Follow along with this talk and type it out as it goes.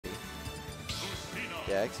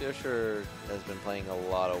Yeah, XYosher has been playing a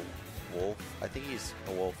lot of Wolf. I think he's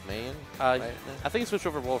a Wolf main. Right? I think he switched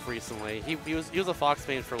over to Wolf recently. He was a Fox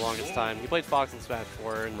main for the longest time. He played Fox in Smash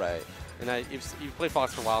 4. And, right. And he played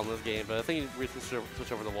Fox for a while in this game, but I think he recently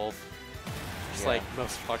switched over to Wolf. Just like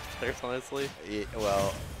most Fox players, honestly. Yeah,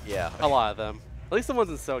 well, yeah. A lot of them. At least the ones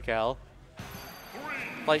in SoCal.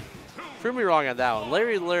 Like, prove me wrong on that one.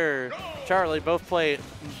 Larry, Lur, Charlie both play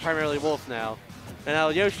primarily Wolf now. And now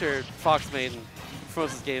Yosher, Fox main, for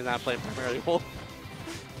most of his games not playing primarily Wolf.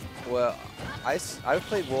 Well, I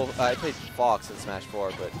played Wolf. I played Fox in Smash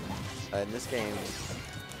 4, but in this game,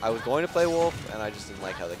 I was going to play Wolf, and I just didn't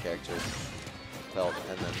like how the characters felt,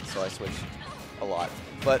 and then so I switched a lot.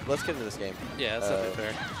 But let's get into this game. Yeah, that's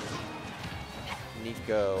definitely fair.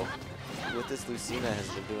 Nicko, with this Lucina, has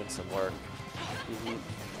been doing some work.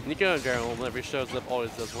 Nicko in general, whenever he shows up,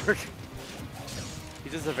 always does work.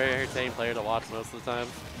 He's just a very entertaining player to watch most of the time.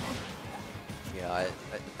 Yeah,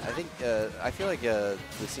 I think I feel like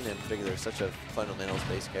Lucina in particular is such a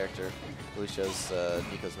fundamentals-based character. Really shows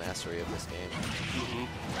Nicko's mastery of this game.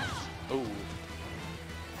 Ooh.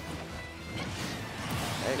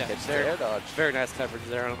 Hey, Yeah, catch their air dodge. Very nice coverage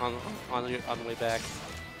there on the way back.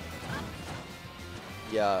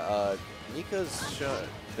 Yeah, Nicko's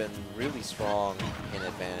been really strong in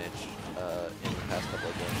advantage in the past couple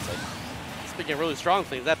of games. Like, speaking of really strong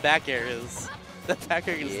things, that back air can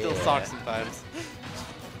still suck sometimes.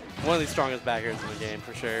 One of the strongest back airs in the game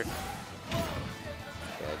for sure.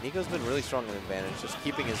 Yeah, Nicko's been really strong in advantage, just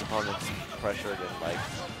keeping his opponents pressured and like,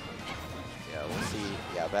 yeah, we'll see.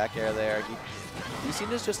 Yeah, back air there.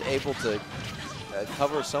 Lucina's just able to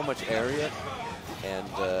cover so much area and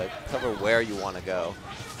cover where you want to go.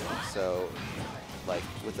 So, like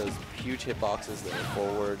with those huge hitboxes that are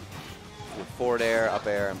forward, with forward air, up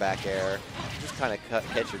air, and back air, just kind of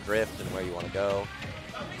catch your drift and where you want to go.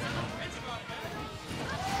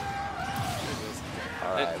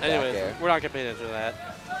 All right, anyways, we're not going to pay attention to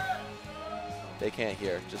that. They can't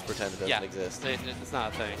hear. Just pretend it doesn't exist. It's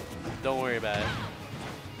not a thing. Don't worry about it.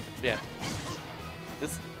 Yeah.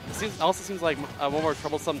 This also seems like one more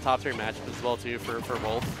troublesome top tier matchup as well too for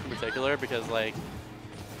Wolf in particular, because like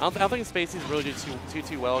I don't think Spacey's really do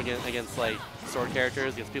too well against like sword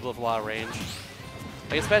characters, against people with a lot of range.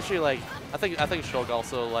 Like especially like I think Shulk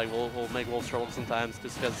also like will make Wolf trouble sometimes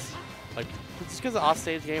just because of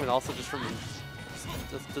offstage game and also just from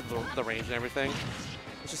the range and everything.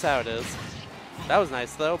 It's just how it is. That was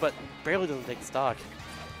nice though, but barely doesn't take stock.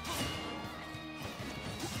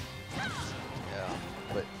 Yeah,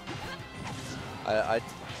 but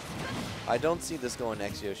I don't see this going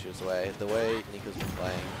XYosher's way. The way Nicko's been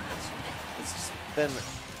playing, it's been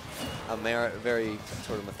a very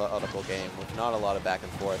sort of methodical game with not a lot of back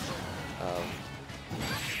and forth.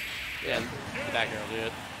 Yeah, the back arrow will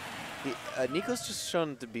do it. Nicko's just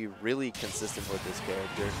shown to be really consistent with this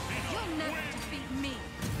character. You'll never defeat me.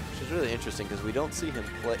 Which is really interesting because we don't see him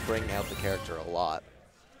bring out the character a lot.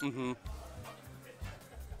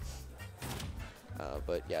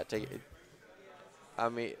 But yeah, take it. I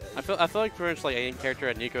mean, I feel like pretty much like any character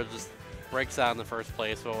at Nicko just breaks out in the first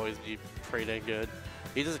place will always be pretty dang good.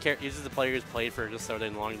 He's just a player who's played for just so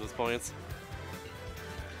dang long at this point.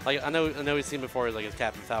 Like I know we've seen before like his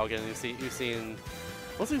Captain Falcon. We've seen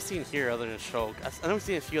what's we've seen here other than Shulk. I know we've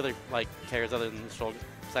seen a few other like characters other than Shulk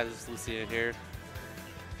besides just Lucina here.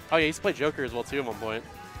 Oh yeah, he's played Joker as well too at one point.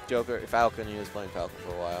 Falcon, he was playing Falcon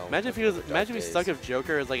for a while. Imagine if he stuck with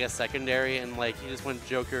Joker as like a secondary and like he just went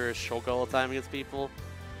Joker Shulk all the time against people.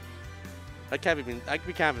 That could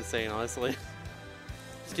be kind of insane, honestly.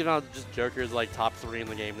 Just giving out just Jokers like top 3 in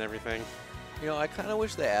the game and everything. You know, I kind of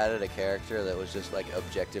wish they added a character that was just like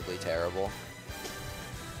objectively terrible.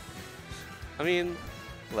 I mean,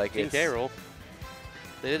 like King K. Rool.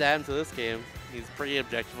 They did add him to this game. He's pretty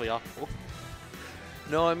objectively awful.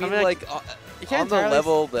 No, I mean like on the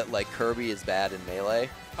level that like Kirby is bad in Melee.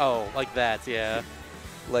 Oh, like that, yeah.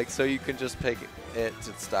 Like so you can just pick it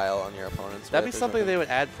to style on your opponents. That'd be something they would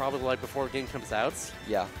add probably like before the game comes out.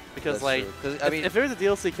 Yeah. Because like, I mean, if there's a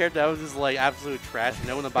DLC character that was just like absolute trash,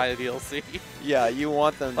 no one would buy the DLC. Yeah, you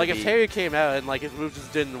want them. Like to if Terry came out and like his move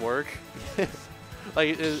just didn't work,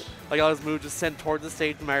 like all his moves just sent towards the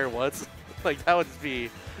stage no matter what, like that would be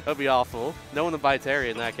awful. No one would buy Terry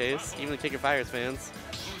in that case, even the King of Fighters fans.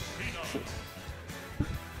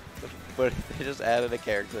 But they just added a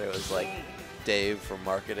character that was like Dave from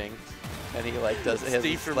marketing, and he like does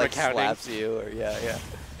his like slaps you or yeah.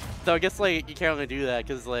 So I guess like you can't really do that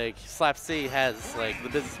because like Slap C has like the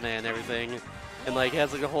businessman and everything, and like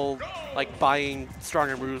has like a whole like buying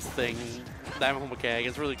stronger moves thing. That whole mechanic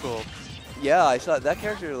is really cool. Yeah, I saw that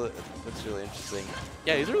character That's really interesting.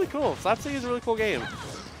 Yeah, he's really cool. Slap City is a really cool game. A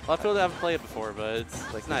lot of people haven't played it before, but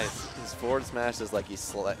it's Like nice. His forward smash is like he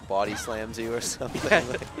body slams you or something. Yeah.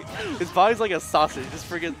 Like, His body's like a sausage. Just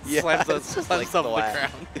freaking slams it's just like himself on the thwack.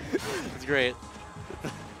 ground. It's great.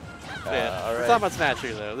 Yeah. all We're right. talking about Smash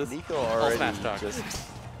here, though. This Nicko all already Smash talk. just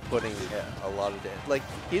putting a lot of damage. Like,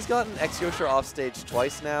 he's gotten XYosher off stage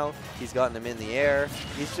twice now. He's gotten him in the air.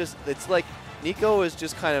 He's just, it's like, Nicko is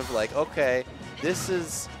just kind of like, okay, this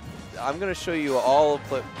is, I'm going to show you all of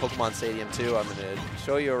Pokemon Stadium 2. I'm going to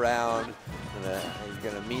show you around.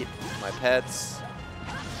 You're going to meet my pets.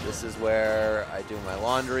 This is where I do my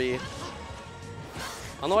laundry. I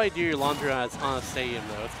don't know why you do your laundry on a stadium,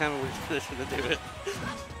 though. It's kind of a weird position to do it.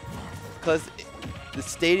 Because the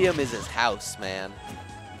stadium is his house, man.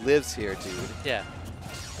 He lives here, dude. Yeah.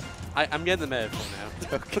 I'm getting the metaphor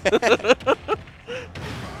now. Okay.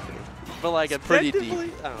 But like It's pretty deep.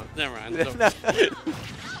 objectively, oh, never mind.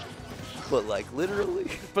 But like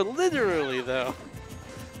literally. But literally, though.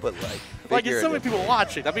 But like. Like, there's so many figuratively. people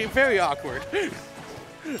watching. That'd be very awkward. I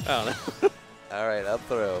don't know. All right, up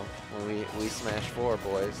throw. When we smash 4,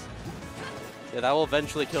 boys. Yeah, that will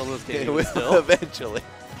eventually kill this game. It even will still. eventually.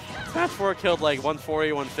 Smash 4 killed like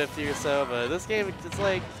 140, 150 or so, but this game, it's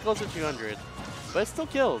like close to 200. But it still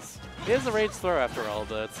kills. It is a range throw after all,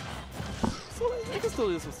 but so you can still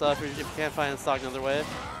do some stuff if you can't find stock another way.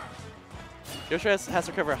 Yosher has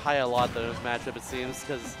to cover high a lot though in this matchup, it seems,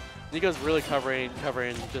 because Nicko's really covering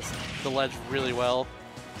just the ledge really well.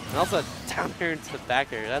 And also down air into the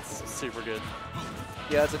back air, that's super good.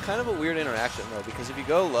 Yeah, it's a kind of a weird interaction though, because if you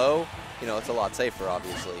go low, you know, it's a lot safer,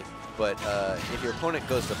 obviously. But if your opponent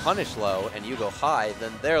goes to punish low and you go high,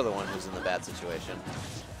 then they're the one who's in the bad situation.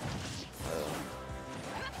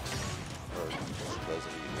 For those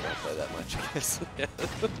of you who don't play that much, I guess.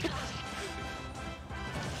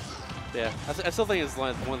 Yeah, I still think it's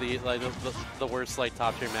like one of the worst like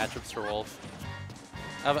top tier matchups for Wolf.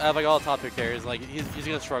 I have like all the top tier carries, like he's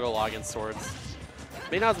gonna struggle a lot against swords.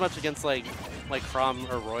 Maybe not as much against like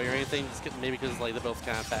Chrom or Roy or anything, just maybe because like they're both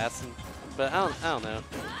kind of fast. But I don't know.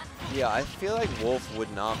 Yeah, I feel like Wolf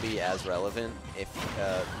would not be as relevant if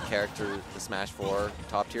the Smash 4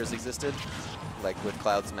 top tiers existed, like with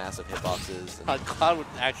Cloud's massive hitboxes. And Cloud would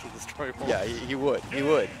actually destroy Wolf. yeah, he would. He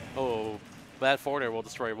would. Oh, that forward air will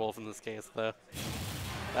destroy Wolf in this case, though.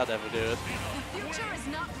 That'll never do it. The future is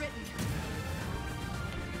not written.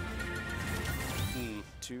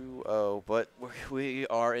 2-0, but we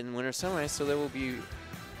are in Winter Sunrise, so there will be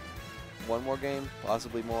one more game,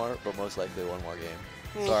 possibly more, but most likely one more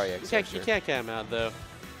game. Sorry, XYosher. You can't count him out, though.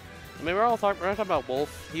 I mean, we're talking about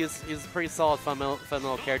Wolf. He's a pretty solid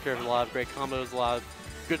fundamental character with a lot of great combos, a lot of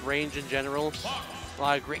good range in general, a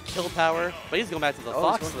lot of great kill power. But he's going back to the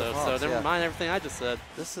Fox, though, so never mind everything I just said.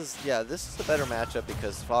 This is the better matchup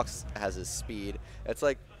because Fox has his speed. It's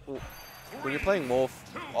like when you're playing Wolf,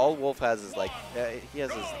 all Wolf has is like he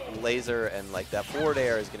has his laser, and like that forward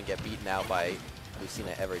air is going to get beaten out by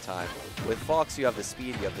Lucina every time. With Fox, you have the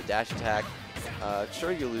speed, you have the dash attack.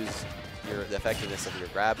 Sure, you lose the effectiveness of your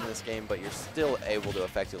grab in this game, but you're still able to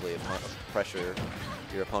effectively pressure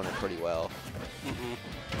your opponent pretty well.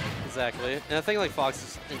 Exactly. And I think like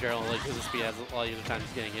Fox in general, like his speed has a lot of time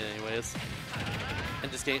just getting hit anyways,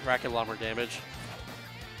 and just racking a lot more damage.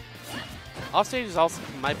 Offstage is also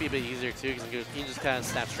might be a bit easier too because you can just kind of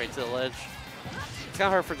snap straight to the ledge. It's kind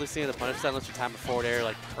of hard for Lucina to punish that unless you time a forward air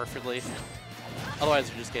like perfectly. Otherwise,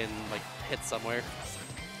 you're just getting like hit somewhere.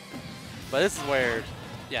 But this is where,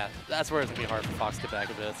 yeah, that's where it's gonna be hard for Fox to get back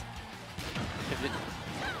a bit.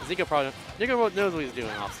 Nicko knows what he's doing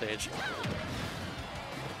off stage.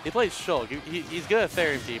 He plays Shulk. He's good at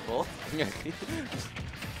ferrying people. Even if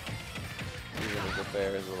the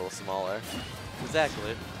fair is a little smaller.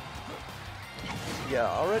 Exactly. Yeah,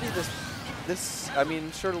 already this I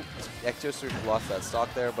mean, sure, XYosher lost that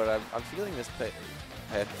stock there, but I'm feeling this hit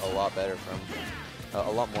a lot better from,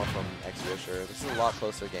 a lot more from XYosher. This is a lot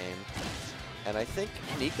closer game, and I think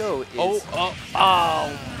Nicko is.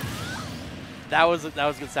 Oh! That was a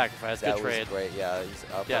good sacrifice. Good trade. That was great. Yeah, he's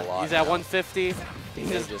up a Yeah, lot. he's at now. 150. If he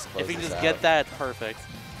can just get that, it's perfect.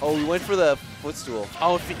 Oh, we went for the footstool.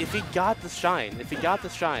 Oh, if he got the shine, Or the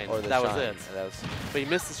that was shine. it. That was, But he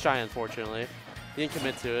missed the shine, unfortunately. He didn't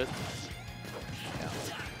commit to it. yeah.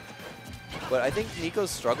 But I think Nicko's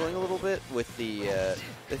struggling a little bit with the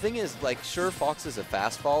thing is, like, sure, Fox is a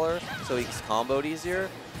fast faller, so he's comboed easier,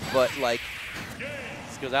 but, like,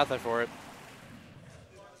 Just goes out there for it.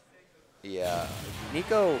 yeah,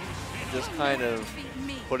 Nicko just kind of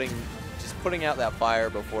putting out that fire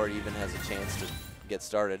before it even has a chance to get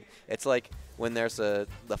started. It's like when there's the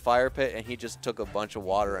fire pit and he just took a bunch of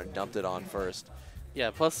water and dumped it on first.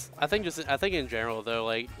 Yeah, plus I think in general though,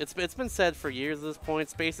 like it's been said for years at this point,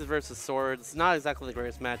 spaces versus swords, not exactly the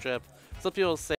greatest matchup. Some people say